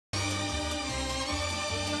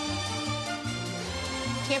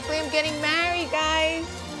can't believe I'm getting married, guys.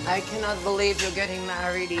 I cannot believe you're getting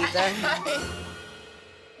married either.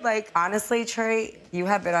 Like, honestly, Trey, you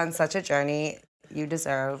have been on such a journey. You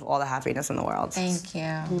deserve all the happiness in the world. Thank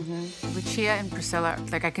you. Lucia and Priscilla,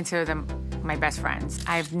 like, I consider them my best friends.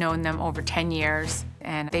 I've known them over 10 years,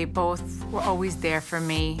 and they both were always there for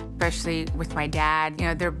me, especially with my dad. You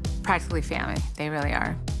know, they're practically family. They really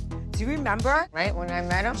are. Do you remember? Right, when I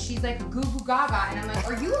met him? She's like, goo goo gaga, and I'm like,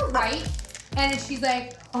 are you right? And then she's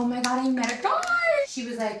like, oh my God, I met a guy. She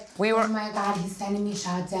was like, oh my God, he's sending me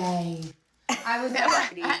Sade. I was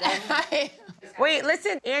like, Wait,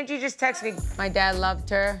 listen, Angie just texted me. My dad loved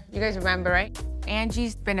her. You guys remember, right?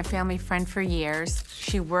 Angie's been a family friend for years.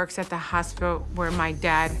 She works at the hospital where my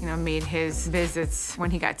dad, you know, made his visits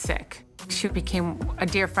when he got sick. She became a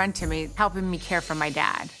dear friend to me, helping me care for my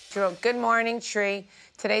dad. She wrote, good morning, Tree.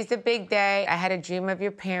 Today's the big day. I had a dream of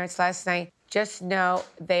your parents last night. Just know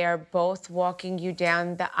they are both walking you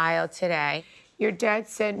down the aisle today. Your dad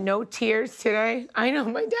said no tears today. I know,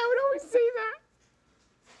 my dad would always say that.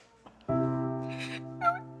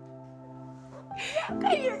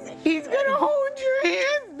 He's gonna hold your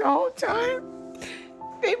hand the whole time.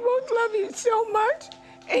 They both love you so much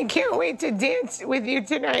and can't wait to dance with you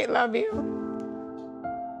tonight. Love you.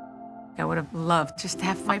 I would have loved just to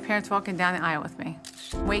have my parents walking down the aisle with me.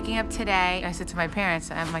 Waking up today, I said to my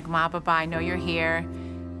parents, I'm like, Ma, Papa, I know you're here.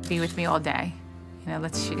 Be with me all day. You know,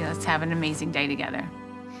 let's have an amazing day together.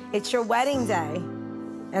 It's your wedding day,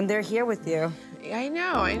 and they're here with you. I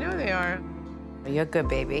know they are. You're good,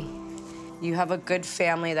 baby. You have a good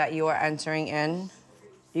family that you are entering in.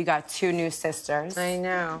 You got 2 new sisters. I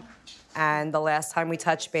know. And the last time we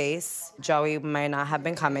touched base, Joey might not have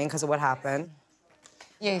been coming because of what happened.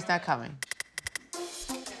 Yeah, he's not coming.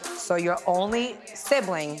 So your only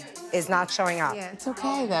sibling is not showing up. Yeah, it's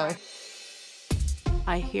okay, though.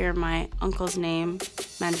 I hear my uncle's name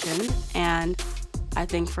mentioned, and I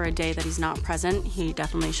think for a day that he's not present, he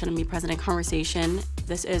definitely shouldn't be present in conversation.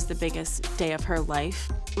 This is the biggest day of her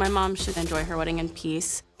life. My mom should enjoy her wedding in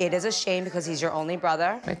peace. It is a shame because he's your only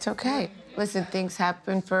brother. It's okay. Listen, things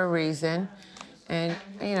happen for a reason. And,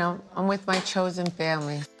 you know, I'm with my chosen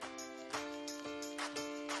family.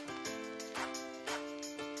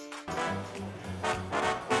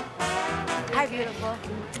 hi, beautiful.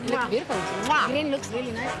 You look beautiful. Wow. Green looks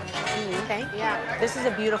really nice. Okay. Yeah. This is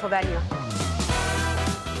a beautiful venue.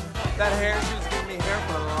 That hair, she was giving me hair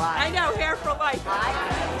for life. I know, hair for life. I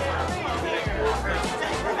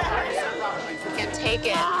can't take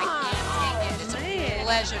it. I can't take it. It's a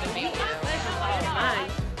pleasure to meet you.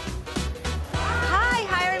 Hi,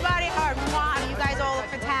 everybody. You guys all look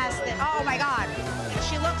fantastic. Oh, my God.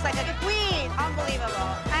 She looks like a queen.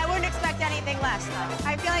 Unbelievable. I wouldn't expect anything less, though.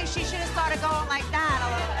 I feel like she should have started going like that a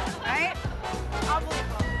little bit, right?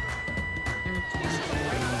 Unbelievable.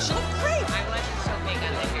 She looked great. I wasn't so big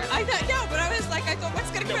on the hair. I thought, no, but I thought,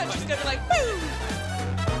 what's going to come out? She's going to be like, boom.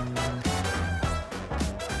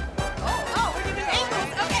 Oh, we're going to do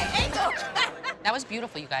ankles. Okay, ankles. That was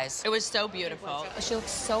beautiful, you guys. It was so beautiful. She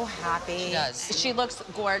looks so happy. She does. She looks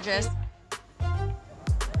gorgeous.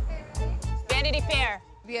 Vanity Fair.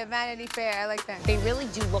 Yeah, Vanity Fair. I like that. They really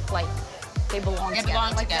do look like they belong together. They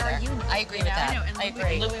belong Like together. they're a unit, I agree you with know? that. I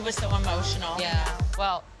agree. Louis was so emotional. Yeah.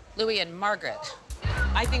 Well, Louis and Margaret.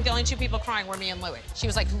 I think the only 2 people crying were me and Louis. She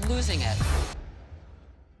was like losing it.